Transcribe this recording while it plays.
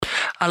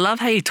I love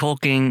how you're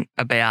talking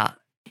about,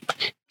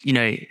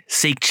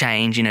 seek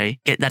change,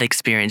 get that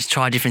experience,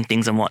 try different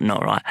things and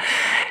whatnot, right?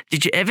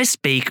 Did you ever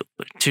speak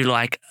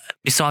to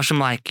besides from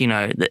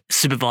the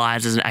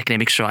supervisors and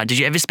academics, right? Did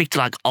you ever speak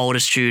to older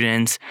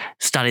students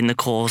studying the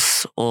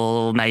course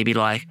or maybe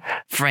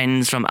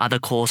friends from other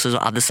courses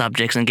or other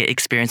subjects and get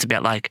experience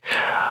about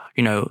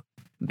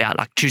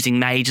choosing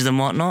majors and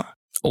whatnot?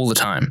 All the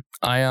time.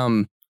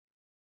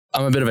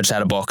 I'm a bit of a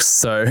chatterbox,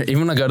 so even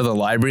when I go to the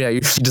library, I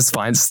usually just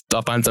find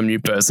some new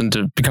person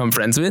to become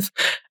friends with.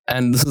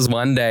 And this was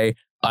one day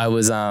I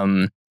was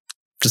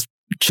just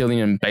chilling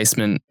in the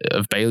basement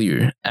of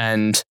Baillieu,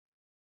 and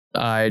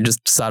I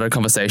just started a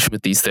conversation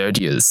with these third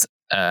years,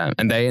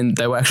 and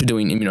they were actually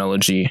doing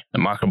immunology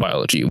and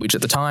microbiology, which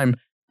at the time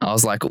I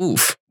was like,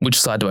 oof, which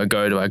side do I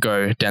go? Do I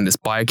go down this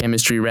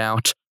biochemistry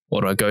route,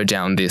 or do I go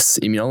down this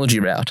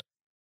immunology route?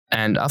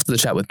 And after the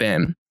chat with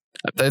them,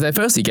 they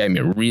firstly gave me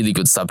a really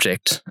good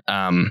subject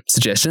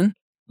suggestion,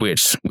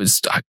 which was,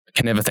 I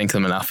can never thank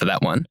them enough for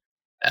that one.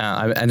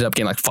 I ended up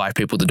getting 5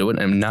 people to do it,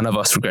 and none of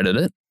us regretted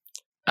it.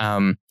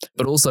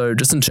 But also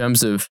just in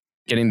terms of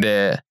getting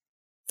there,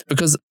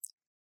 because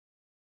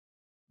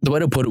the way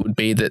to put it would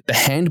be that the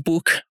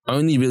handbook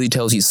only really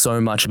tells you so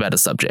much about a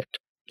subject.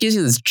 It gives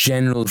you this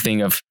general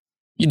thing of,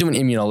 you're doing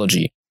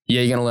immunology.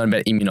 Yeah, you're going to learn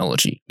about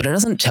immunology, but it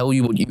doesn't tell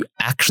you what you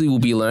actually will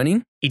be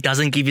learning. It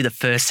doesn't give you the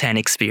first-hand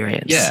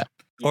experience. Yeah.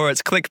 Or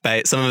it's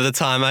clickbait some of the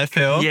time, I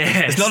feel.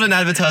 Yes. It's not an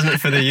advertisement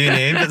for the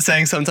uni, but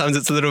saying sometimes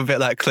it's a little bit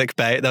like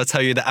clickbait. They'll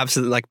tell you the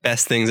absolute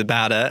best things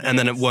about it, and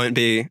then it won't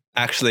be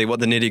actually what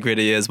the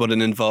nitty-gritty is, what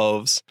it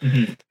involves,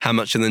 how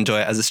much you'll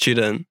enjoy it as a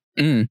student.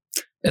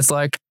 It's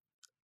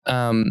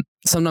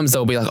sometimes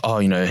they'll be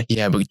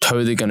we're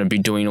totally going to be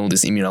doing all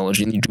this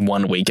immunology and you do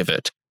 1 week of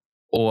it.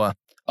 Or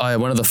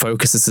one of the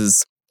focuses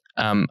is,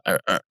 I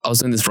was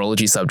doing this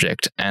virology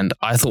subject, and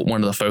I thought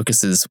one of the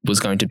focuses was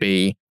going to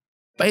be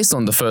based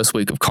on the first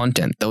week of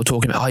content. They were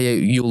talking about,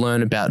 you'll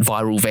learn about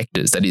viral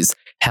vectors. That is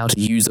how to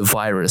use a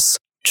virus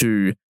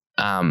to,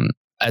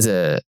 as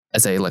a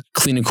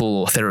clinical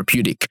or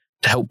therapeutic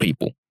to help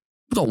people.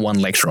 We got 1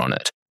 lecture on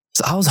it.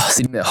 So I was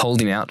sitting there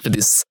holding out for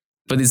this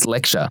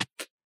lecture,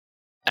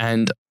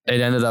 and it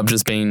ended up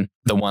just being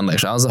the 1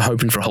 lecture. I was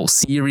hoping for a whole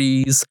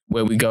series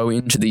where we go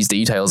into these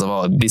details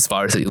of, this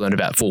virus that you learned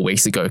about 4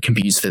 weeks ago can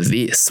be used for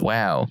this.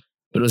 Wow.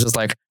 But it was just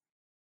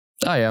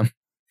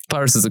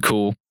viruses are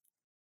cool.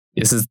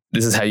 This is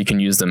how you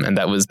can use them. And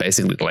that was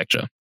basically the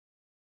lecture.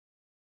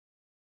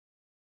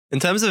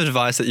 In terms of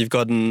advice that you've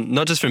gotten,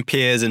 not just from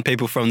peers and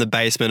people from the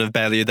basement of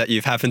Baillieu that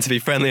you've happened to be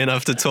friendly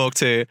enough to talk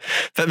to,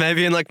 but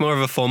maybe in more of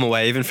a formal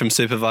way, even from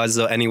supervisors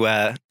or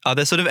anywhere, are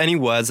there sort of any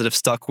words that have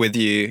stuck with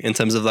you in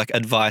terms of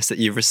advice that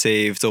you've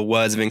received or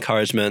words of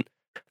encouragement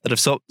that have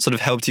sort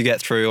of helped you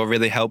get through or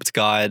really helped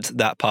guide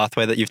that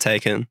pathway that you've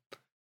taken?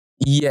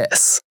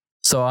 Yes.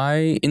 So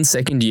in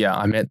second year,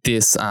 I met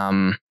this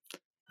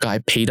guy,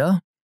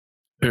 Peter,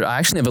 who I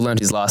actually never learned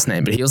his last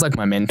name, but he was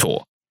my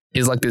mentor.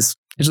 He's just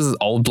this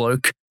old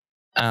bloke.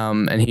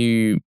 And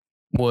he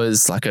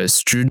was a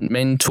student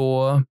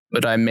mentor,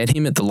 but I met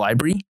him at the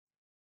library,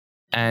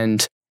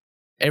 and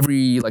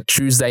every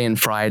Tuesday and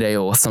Friday,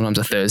 or sometimes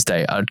a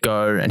Thursday, I'd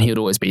go and he'd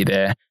always be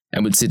there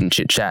and we'd sit and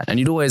chit chat, and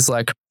he'd always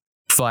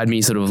provide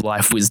me sort of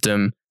life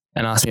wisdom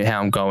and ask me how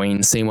I'm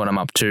going, see what I'm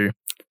up to.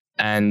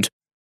 And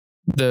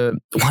the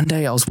one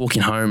day I was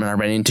walking home and I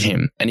ran into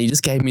him, and he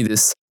just gave me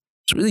this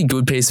really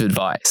good piece of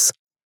advice,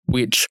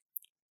 which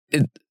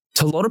to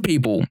a lot of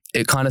people,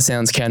 it kind of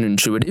sounds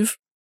counterintuitive.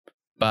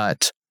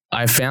 But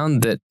I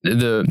found that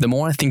the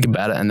more I think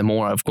about it and the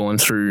more I've gone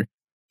through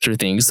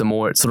things, the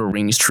more it sort of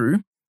rings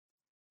true.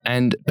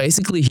 And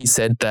basically he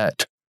said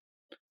that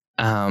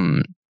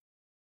to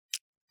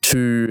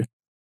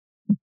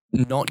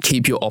not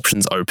keep your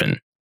options open.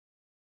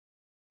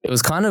 It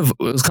was kind of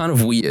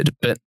weird,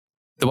 but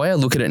the way I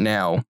look at it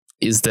now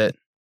is that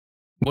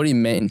what he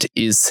meant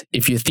is,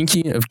 if you're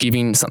thinking of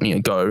giving something a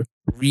go,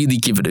 really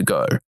give it a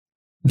go.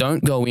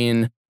 Don't go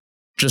in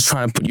just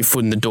trying to put your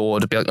foot in the door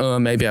to be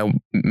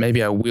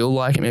maybe I will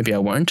like it, maybe I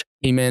won't.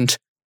 He meant,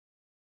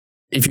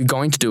 if you're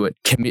going to do it,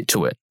 commit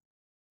to it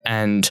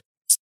and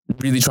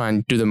really try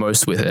and do the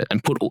most with it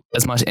and put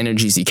as much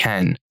energy as you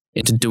can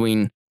into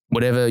doing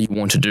whatever you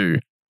want to do.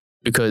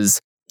 Because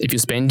if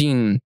you're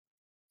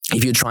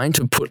trying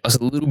to put a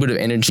little bit of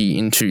energy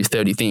into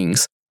 30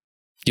 things,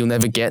 you'll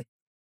never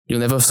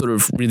sort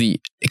of really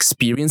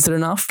experience it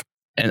enough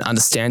and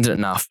understand it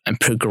enough and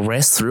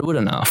progress through it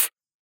enough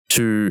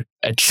to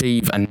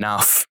achieve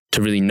enough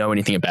to really know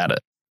anything about it,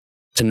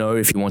 to know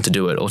if you want to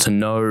do it, or to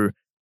know,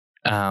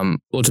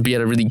 or to be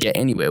able to really get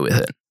anywhere with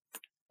it.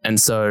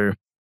 And so,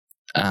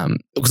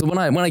 because when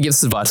I give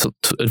this advice to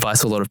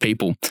a lot of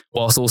people,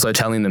 whilst also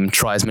telling them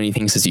try as many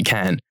things as you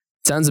can,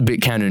 it sounds a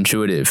bit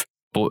counterintuitive,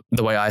 but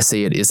the way I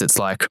see it is, it's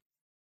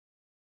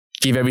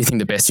give everything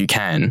the best you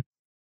can,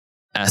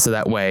 so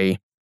that way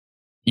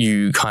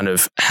you kind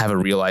of have a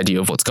real idea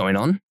of what's going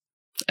on,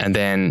 and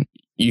then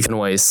you can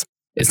always.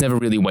 It's never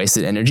really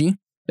wasted energy.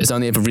 It's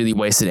only ever really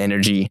wasted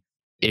energy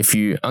if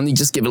you only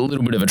just give it a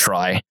little bit of a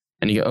try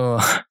and you go,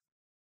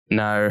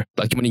 no.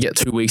 Like when you get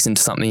 2 weeks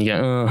into something, you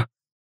go,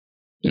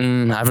 I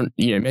haven't,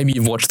 maybe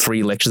you've watched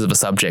 3 lectures of a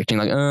subject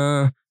and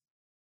you're like,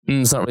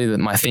 it's not really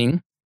my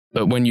thing.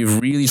 But when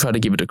you've really tried to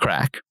give it a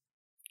crack,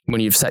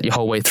 when you've sat your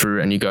whole way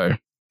through and you go,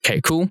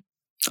 okay, cool,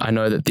 I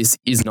know that this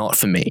is not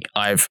for me.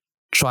 I've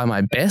tried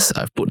my best.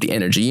 I've put the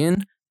energy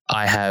in.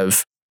 I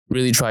have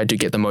really tried to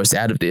get the most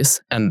out of this.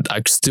 And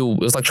it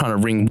was like trying to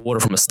wring water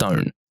from a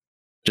stone,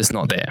 just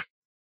not there.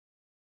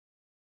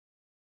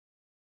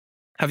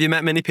 Have you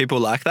met many people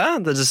like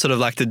that just sort of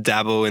like to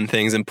dabble in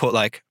things and put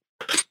like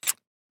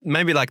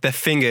maybe like their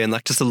finger in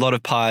like just a lot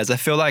of pies? I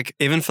feel like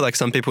even for like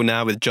some people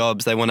now with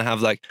jobs, they want to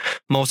have like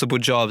multiple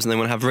jobs and they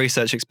want to have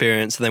research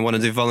experience and they want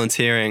to do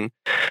volunteering.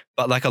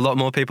 But like a lot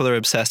more people are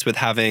obsessed with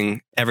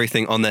having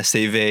everything on their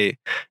CV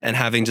and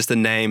having just a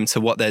name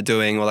to what they're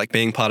doing or like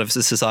being part of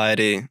the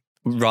society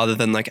rather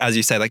than like, as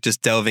you say, like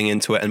just delving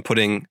into it and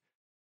putting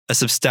a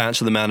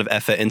substantial amount of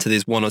effort into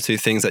these 1 or 2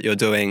 things that you're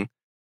doing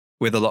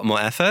with a lot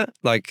more effort.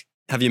 Like,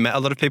 have you met a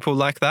lot of people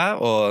like that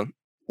or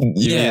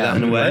you do that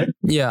in a way?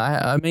 Yeah,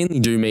 I mainly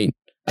do meet.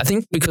 I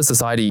think because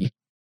society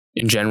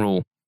in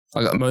general,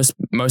 like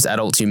most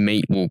adults you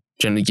meet will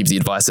generally give the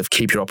advice of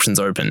keep your options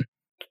open.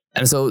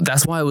 And so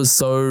that's why it was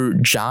so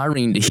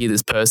jarring to hear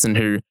this person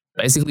who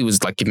basically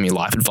was like giving me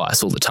life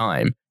advice all the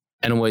time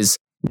and always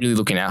really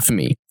looking out for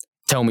me,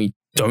 tell me,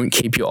 don't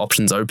keep your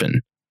options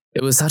open.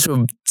 It was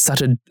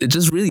it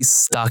just really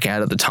stuck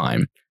out at the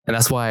time. And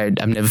that's why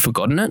I've never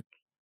forgotten it,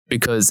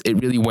 because it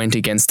really went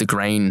against the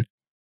grain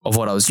of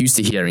what I was used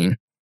to hearing.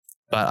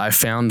 But I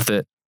found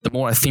that the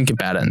more I think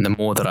about it and the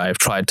more that I've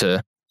tried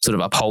to sort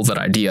of uphold that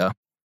idea,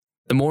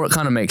 the more it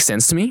kind of makes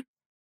sense to me.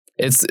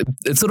 It's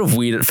sort of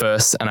weird at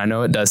first, and I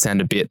know it does sound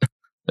a bit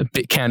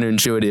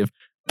counterintuitive,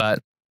 but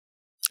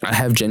I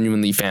have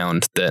genuinely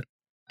found that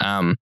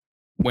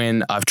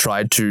when I've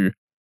tried to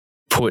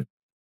put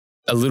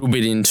a little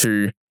bit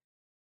into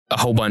a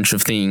whole bunch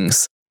of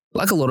things,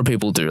 like a lot of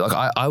people do,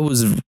 like I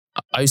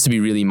used to be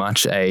really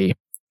much a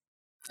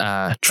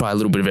try a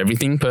little bit of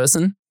everything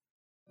person,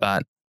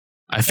 but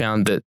I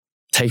found that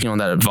taking on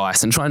that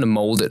advice and trying to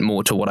mold it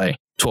more to what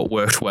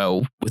worked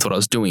well with what I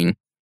was doing,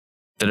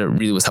 that it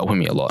really was helping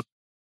me a lot.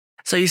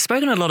 So you've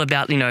spoken a lot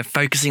about,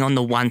 focusing on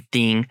the one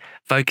thing,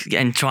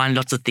 and trying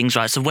lots of things,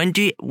 right? So when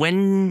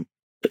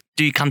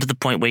do you come to the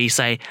point where you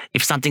say,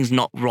 if something's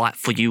not right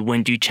for you,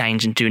 when do you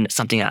change and do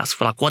something else?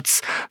 Like,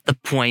 what's the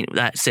point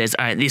that says,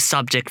 all right, this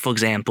subject, for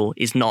example,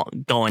 is not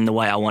going the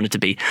way I want it to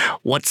be?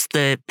 What's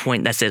the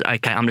point that says,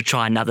 okay, I'm going to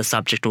try another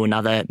subject or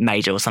another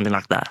major or something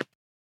like that?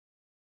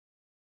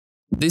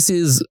 This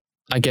is,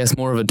 I guess,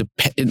 more of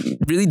it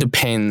really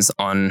depends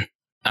on,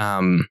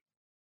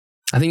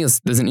 I think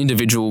there's an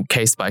individual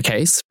case by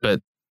case,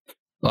 but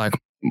like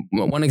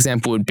one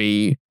example would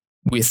be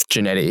with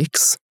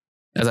genetics.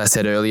 As I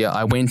said earlier,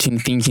 I went in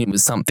thinking it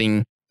was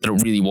something that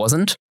it really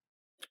wasn't.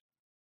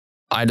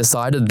 I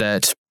decided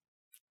that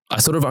I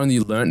sort of only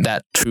learned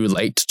that too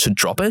late to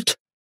drop it.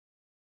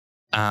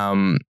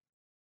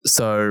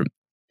 So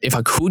if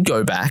I could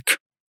go back,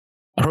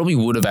 I probably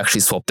would have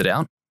actually swapped it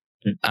out.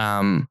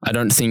 I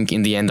don't think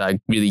in the end I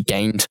really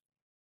gained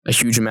a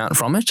huge amount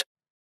from it.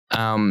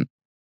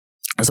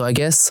 So I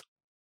guess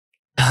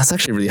that's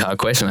actually a really hard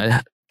question.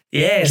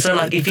 Yeah, so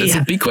like it's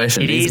a big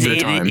question. It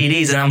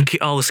is, and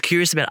I was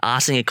curious about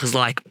asking it because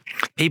like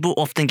people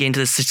often get into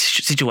this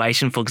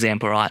situation, for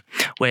example, right,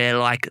 where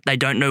like they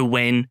don't know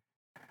when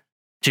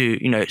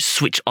to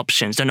switch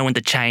options, don't know when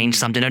to change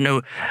something, don't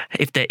know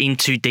if they're in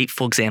too deep,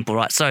 for example,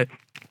 right? So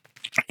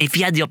if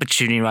you had the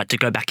opportunity, right, to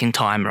go back in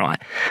time,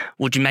 right,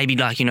 would you maybe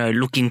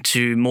look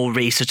into more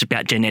research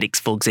about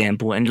genetics, for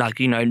example, and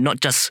not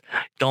just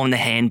go on the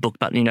handbook,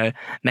 but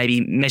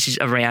maybe message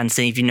around,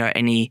 see if you know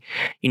any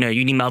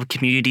Unimel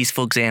communities,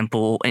 for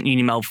example, and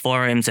Unimel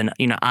forums, and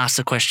ask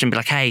the question, be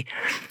like, hey,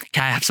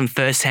 can I have some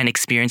first-hand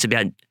experience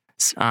about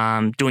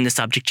doing the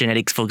subject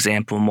genetics, for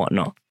example, and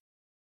whatnot?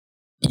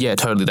 Yeah,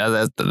 totally.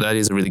 That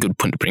is a really good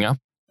point to bring up.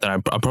 That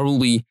I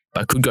probably, if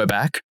I could go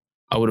back,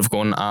 I would have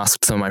gone and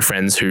asked some of my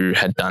friends who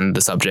had done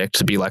the subject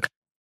to be like,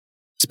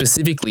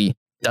 specifically,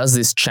 does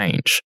this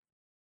change?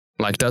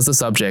 Like, does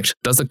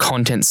the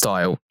content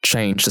style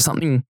change to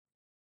something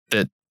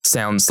that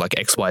sounds like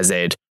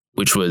XYZ,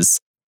 which was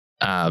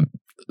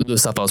the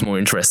stuff I was more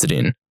interested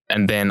in?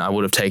 And then I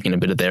would have taken a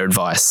bit of their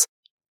advice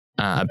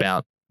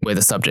about where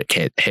the subject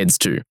heads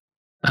to.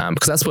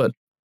 Because that's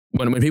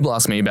when people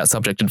ask me about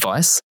subject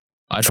advice,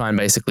 I try and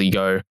basically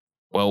go,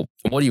 well,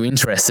 what are you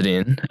interested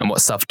in and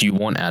what stuff do you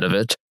want out of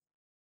it?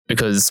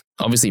 Because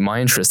obviously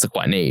my interests are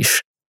quite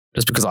niche.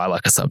 Just because I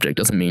like a subject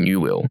doesn't mean you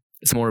will.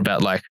 It's more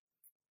about like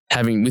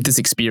with this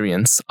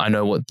experience, I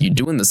know what you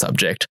do in the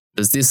subject.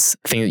 Does this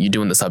thing that you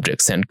do in the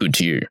subject sound good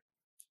to you?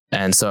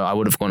 And so I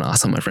would have gone to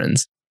ask some of my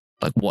friends,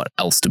 like, what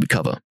else do we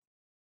cover?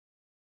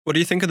 What do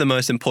you think are the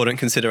most important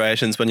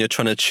considerations when you're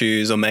trying to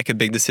choose or make a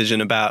big decision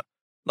about,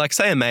 like,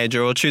 say, a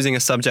major or choosing a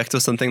subject or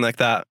something like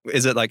that?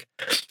 Is it like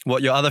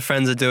what your other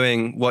friends are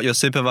doing, what your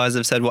supervisor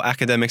have said, what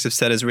academics have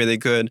said is really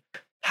good,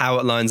 how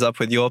it lines up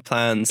with your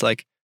plans?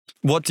 Like,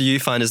 What do you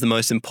find is the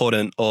most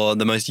important or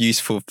the most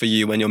useful for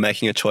you when you're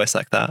making a choice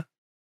like that?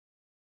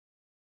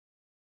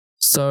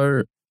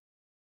 So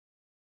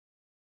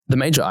the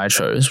major I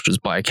chose, which was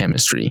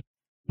biochemistry,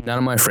 none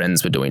of my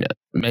friends were doing it.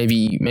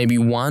 Maybe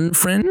one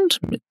friend,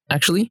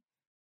 actually.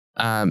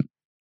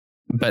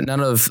 But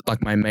none of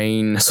like my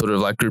main sort of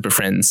like group of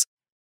friends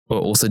were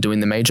also doing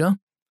the major.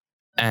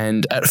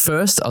 And at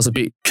first I was a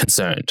bit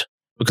concerned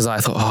because I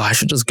thought, I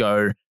should just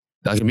go.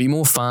 Like, it'd be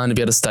more fun to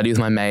be able to study with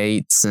my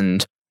mates.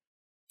 And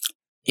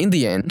in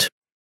the end,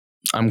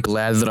 I'm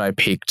glad that I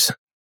picked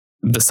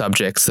the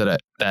subjects that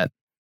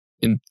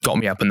got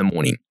me up in the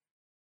morning.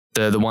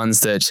 The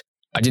ones that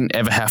I didn't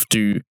ever have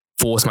to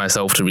force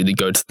myself to really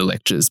go to the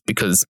lectures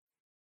because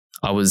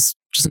I was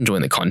just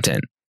enjoying the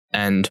content.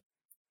 And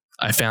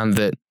I found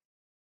that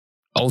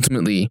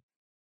ultimately,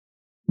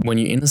 when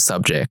you're in a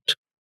subject,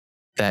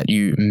 that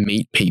you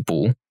meet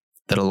people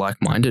that are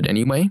like-minded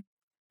anyway.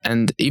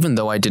 And even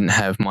though I didn't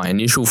have my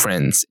initial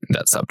friends in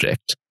that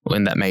subject or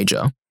in that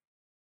major,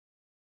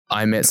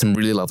 I met some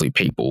really lovely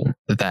people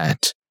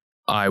that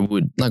we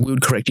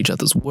would correct each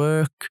other's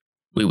work,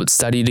 we would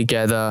study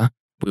together,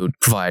 we would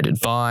provide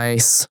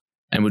advice,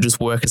 and we'd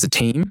just work as a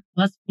team.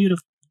 That's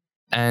beautiful.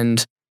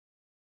 And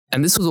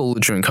this was all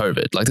during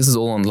COVID. Like, this is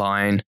all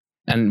online,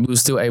 and we were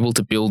still able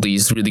to build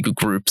these really good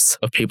groups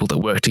of people that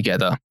work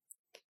together.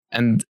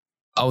 And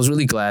I was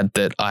really glad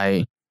that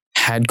I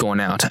had gone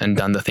out and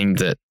done the thing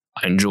that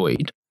I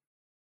enjoyed.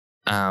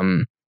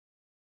 And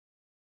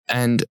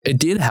it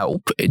did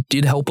help. It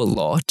did help a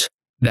lot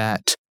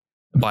that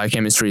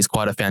biochemistry is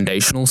quite a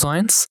foundational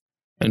science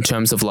in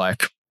terms of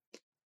like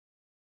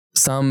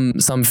some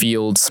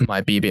fields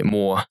might be a bit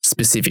more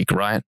specific,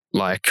 right?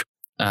 Like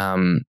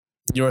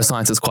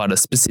neuroscience is quite a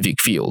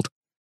specific field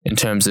in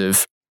terms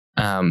of,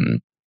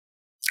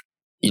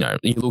 you're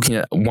looking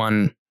at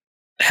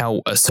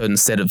how a certain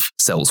set of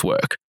cells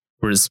work,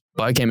 whereas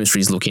biochemistry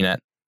is looking at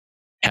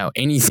how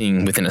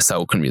anything within a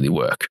cell can really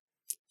work.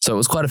 So it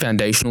was quite a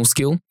foundational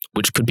skill,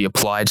 which could be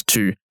applied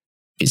to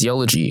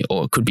physiology,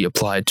 or it could be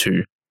applied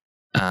to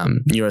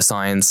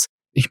neuroscience.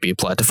 It could be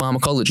applied to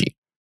pharmacology.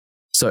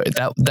 So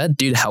that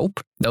did help.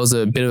 That was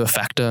a bit of a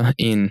factor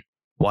in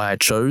why I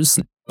chose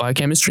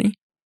biochemistry.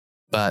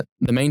 But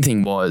the main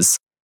thing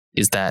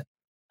is that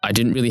I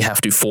didn't really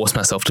have to force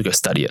myself to go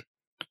study it.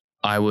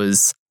 I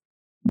was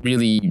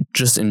really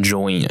just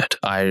enjoying it.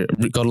 I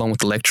got along with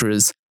the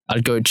lecturers.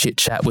 I'd go chit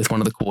chat with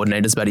one of the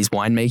coordinators about his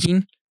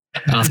winemaking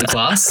after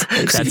class.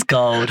 That's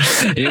gold.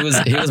 He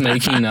was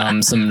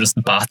making some just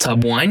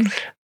bathtub wine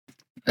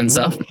and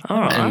stuff.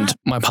 All right. And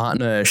my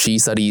partner, she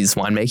studies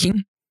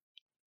winemaking.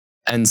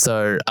 And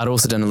so I'd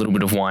also done a little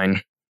bit of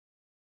wine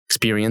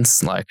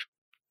experience, like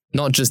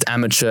not just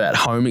amateur at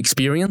home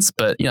experience,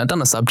 but I'd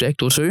done a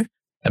subject or two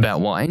about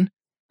wine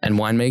and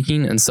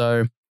winemaking. And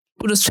so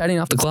we were just chatting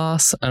after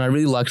class, and I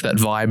really liked that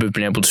vibe of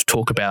being able to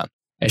talk about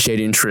a shared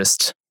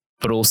interest,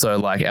 but also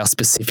like our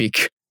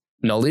specific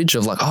knowledge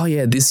of like, oh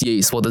yeah, this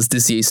yeast, what does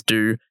this yeast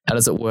do? How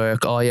does it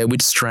work? Oh yeah,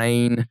 which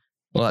strain?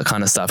 All that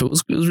kind of stuff. It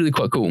was really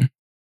quite cool.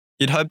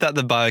 You'd hope that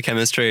the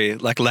biochemistry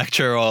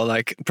lecturer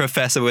or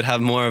professor would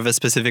have more of a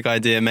specific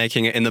idea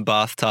making it in the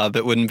bathtub.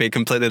 It wouldn't be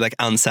completely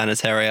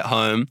unsanitary at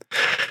home.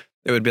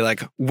 It would be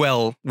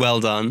well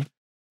done.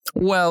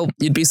 Well,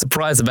 you'd be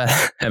surprised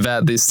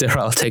about this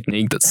sterile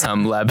technique that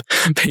some lab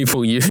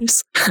people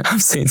use.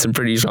 I've seen some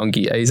pretty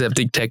shonky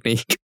aseptic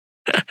technique.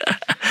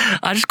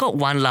 I just got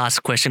one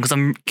last question because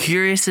I'm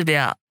curious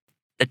about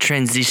the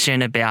transition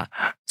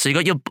so you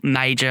got your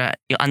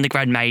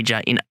undergrad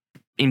major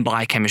in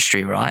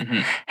biochemistry, right?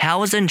 Mm-hmm. How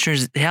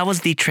was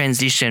the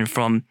transition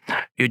from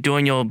you're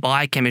doing your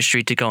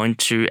biochemistry to go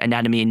into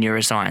anatomy and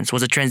neuroscience?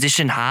 Was the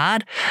transition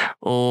hard,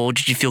 or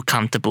did you feel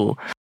comfortable?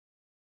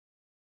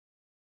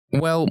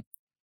 Well,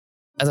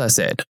 as I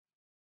said,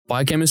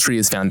 biochemistry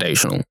is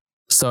foundational.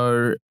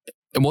 So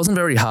it wasn't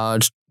very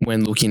hard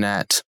when looking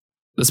at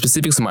the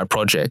specifics of my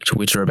project,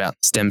 which are about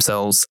stem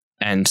cells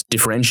and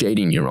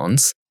differentiating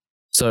neurons.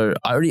 So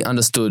I already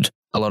understood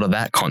a lot of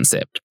that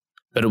concept,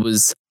 but it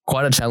was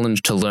quite a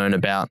challenge to learn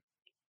about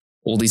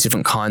all these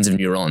different kinds of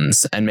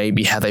neurons and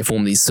maybe how they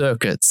form these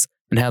circuits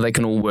and how they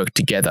can all work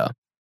together.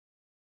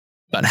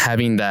 But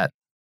having the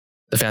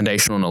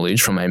foundational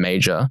knowledge from my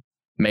major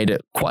made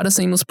it quite a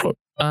seamless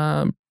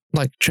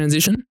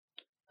transition.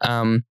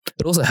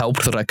 It also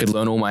helped that I could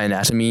learn all my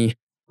anatomy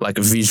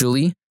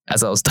visually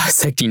as I was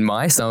dissecting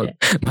mice. So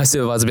my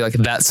supervisor would be like,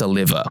 "That's a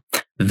liver,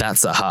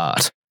 that's a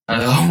heart."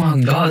 And oh my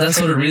God,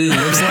 that's what it really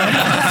looks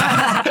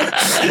like.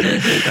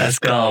 That's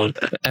gold.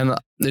 And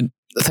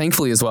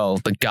thankfully as well,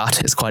 the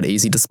gut is quite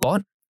easy to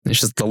spot. It's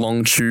just the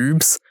long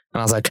tubes.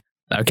 And I was like,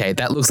 okay,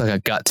 that looks like a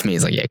gut to me.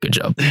 He's like, yeah, good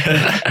job.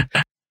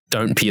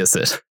 Don't pierce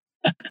it.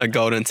 A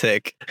golden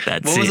tick.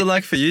 What was it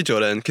like for you,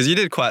 Jordan? Because you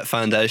did quite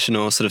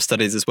foundational sort of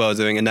studies as well,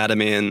 doing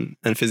anatomy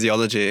and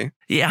physiology.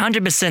 Yeah,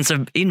 100%.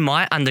 So in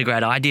my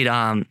undergrad, I did,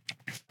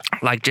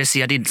 like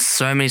Jesse, I did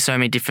so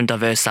many different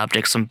diverse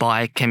subjects, from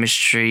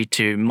biochemistry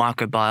to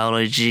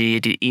microbiology, I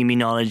did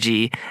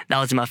immunology.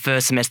 That was in my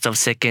first semester of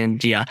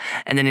second year.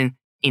 And then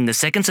in the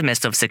second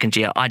semester of second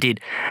year, I did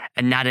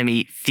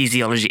anatomy,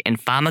 physiology, and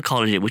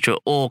pharmacology, which were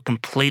all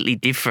completely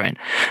different.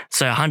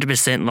 So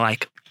 100%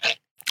 like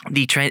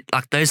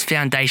those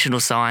foundational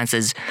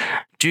sciences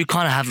do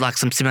kind of have like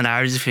some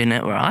similarities within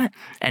it, right?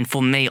 And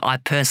for me, I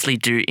personally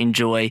do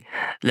enjoy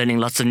learning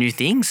lots of new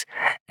things,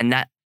 and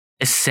that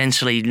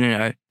essentially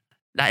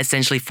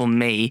for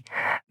me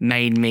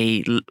made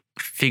me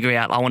figure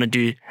out I want to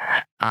do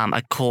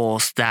a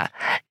course that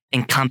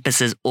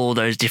encompasses all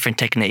those different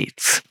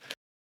techniques.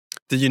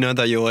 Did you know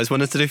that you always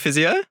wanted to do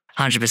physio?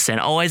 100%.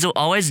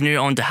 Always knew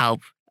I wanted to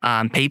help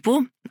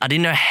people. I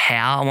didn't know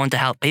how I wanted to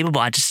help people, but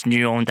I just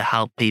knew I wanted to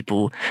help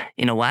people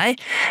in a way.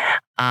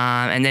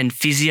 And then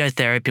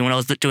physiotherapy, when I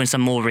was doing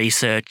some more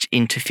research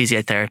into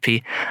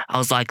physiotherapy, I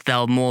was like, they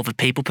were more of a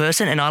people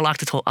person, and I like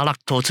to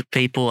talk to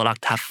people. I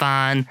like to have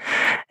fun.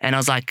 And I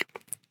was like,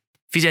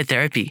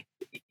 physiotherapy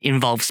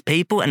involves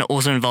people, and it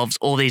also involves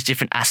all these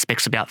different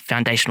aspects about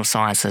foundational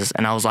sciences.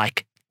 And I was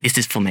like, this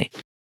is for me.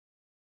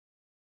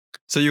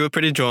 So you were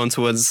pretty drawn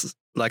towards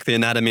like the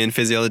anatomy and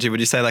physiology. Would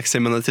you say like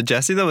similar to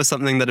Jesse? There was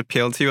something that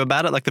appealed to you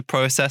about it, like the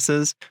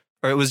processes,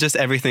 or it was just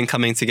everything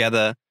coming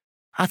together?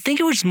 I think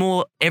it was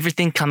more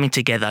everything coming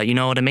together. You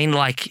know what I mean?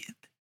 Like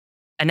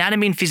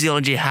anatomy and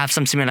physiology have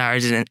some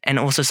similarities and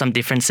also some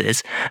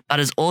differences, but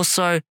it's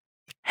also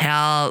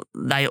how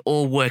they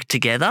all work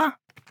together.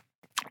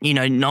 You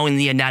know, knowing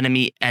the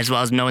anatomy as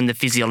well as knowing the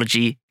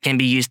physiology can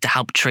be used to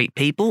help treat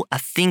people. I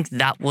think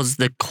that was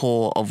the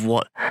core of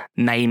what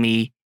made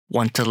me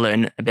want to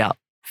learn about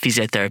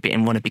physiotherapy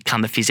and want to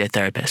become a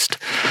physiotherapist.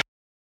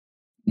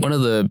 One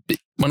of the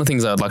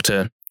things I'd like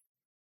to,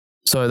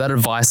 so that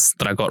advice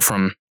that I got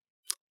from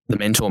the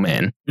mentor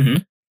man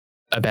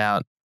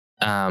about,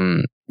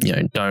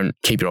 don't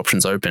keep your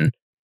options open.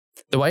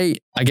 The way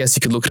I guess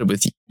you could look at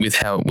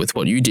it with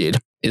what you did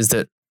is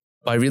that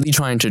by really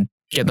trying to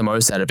get the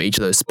most out of each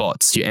of those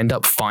spots, you end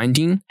up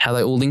finding how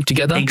they all link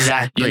together.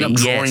 Exactly. You end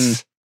up drawing,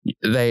 yes.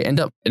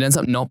 It ends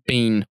up not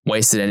being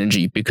wasted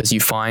energy because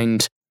you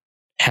find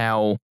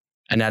how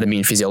anatomy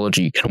and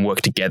physiology can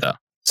work together.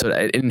 So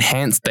they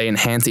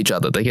enhance each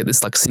other. They get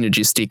this like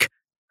synergistic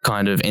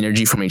kind of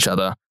energy from each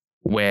other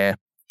where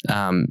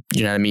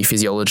anatomy,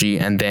 physiology,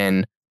 and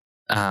then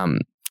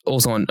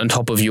also on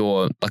top of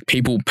your like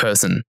people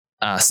person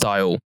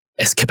style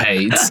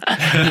escapades,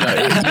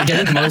 you're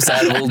getting the most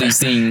out of all these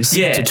things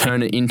to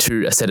turn it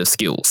into a set of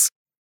skills.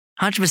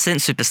 100%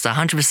 superstar,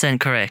 100%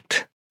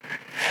 correct.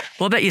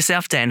 What about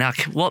yourself, Dan?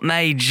 Like, what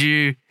made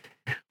you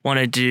want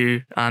to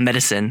do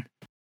medicine?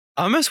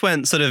 I almost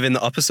went sort of in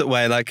the opposite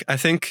way. Like, I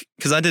think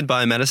because I did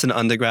biomedicine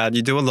undergrad,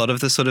 you do a lot of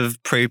the sort of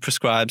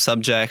pre-prescribed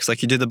subjects.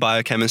 Like you do the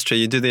biochemistry,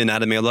 you do the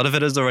anatomy. A lot of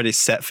it is already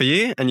set for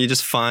you, and you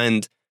just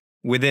find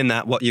within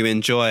that what you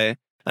enjoy.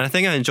 And I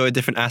think I enjoyed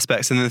different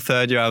aspects. And in the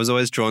third year, I was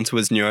always drawn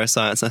towards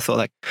neuroscience. And I thought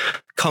like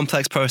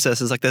complex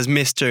processes, like there's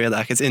mystery,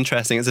 like it's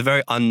interesting. It's a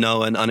very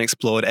unknown,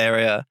 unexplored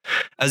area.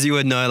 As you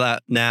would know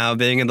that now,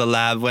 being in the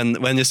lab, when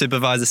your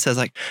supervisor says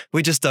like,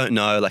 we just don't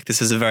know, like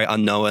this is a very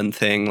unknown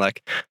thing.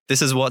 Like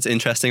this is what's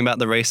interesting about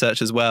the research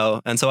as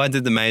well. And so I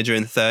did the major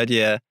in third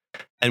year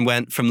and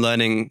went from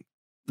learning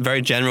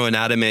very general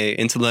anatomy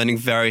into learning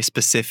very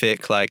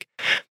specific, like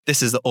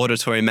this is the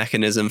auditory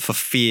mechanism for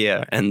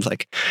fear, and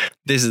like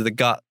this is the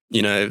gut,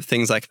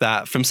 things like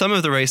that. From some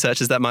of the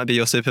researchers that might be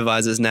your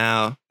supervisors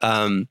now,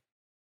 and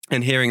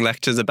hearing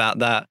lectures about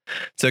that,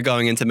 so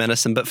going into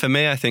medicine. But for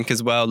me, I think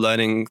as well,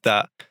 learning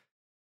that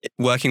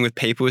working with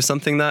people is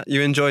something that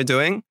you enjoy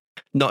doing,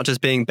 not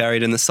just being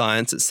buried in the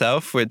science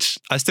itself, which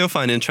I still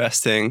find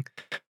interesting,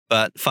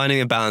 but finding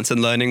a balance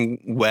and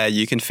learning where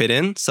you can fit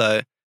in.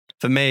 So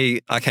for me,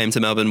 I came to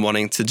Melbourne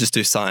wanting to just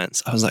do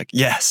science. I was like,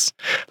 yes,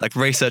 like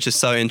research is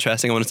so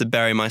interesting. I wanted to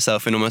bury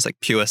myself in almost like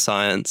pure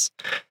science.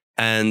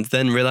 And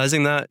then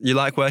realizing that you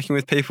like working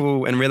with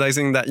people and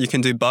realizing that you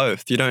can do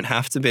both. You don't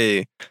have to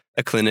be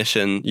a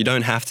clinician. You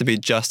don't have to be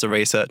just a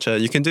researcher.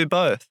 You can do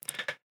both.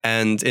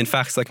 And in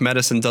fact, like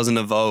medicine doesn't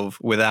evolve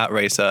without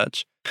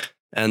research.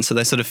 And so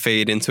they sort of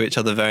feed into each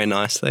other very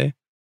nicely.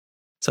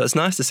 So it's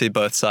nice to see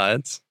both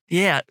sides.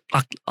 Yeah,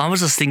 I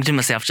was just thinking to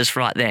myself just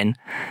right then,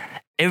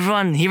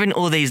 everyone hearing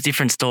all these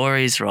different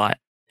stories, right?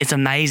 It's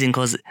amazing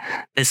because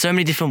there's so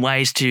many different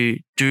ways to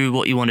do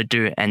what you want to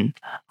do. And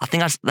I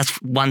think that's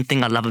one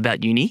thing I love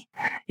about uni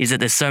is that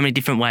there's so many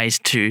different ways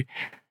to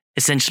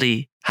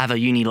essentially have a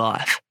uni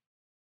life.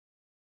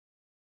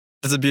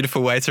 That's a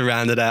beautiful way to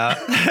round it out.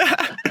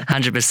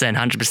 100%,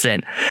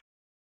 100%.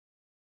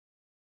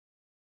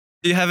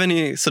 Do you have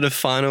any sort of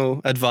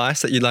final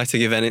advice that you'd like to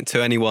give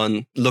to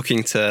anyone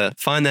looking to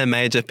find their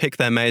major, pick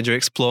their major,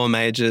 explore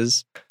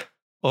majors,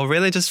 or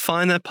really just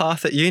find their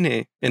path at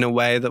uni in a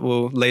way that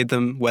will lead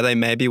them where they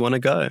maybe want to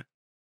go?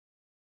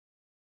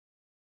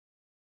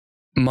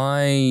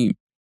 My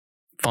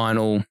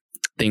final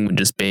thing would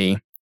just be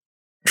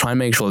try and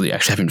make sure that you're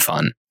actually having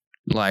fun.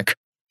 Like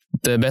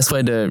the best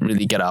way to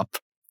really get up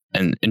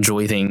and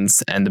enjoy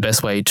things, and the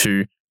best way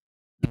to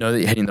know that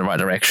you're heading in the right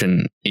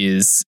direction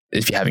is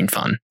if you're having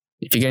fun.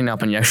 If you're getting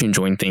up and you're actually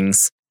enjoying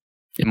things,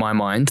 in my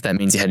mind, that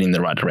means you're heading in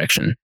the right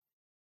direction.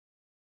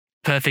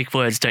 perfect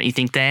words, don't you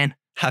think, Dan?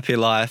 Happy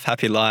life,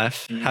 happy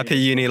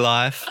uni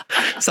life,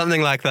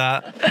 something like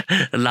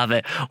that. Love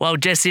it. Well,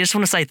 Jesse, I just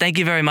want to say thank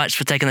you very much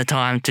for taking the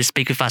time to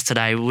speak with us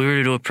today. We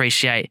really do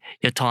appreciate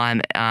your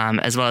time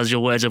as well as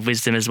your words of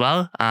wisdom as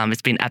well.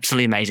 It's been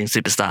absolutely amazing,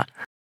 superstar.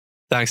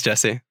 Thanks,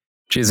 Jesse.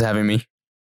 Cheers for having me.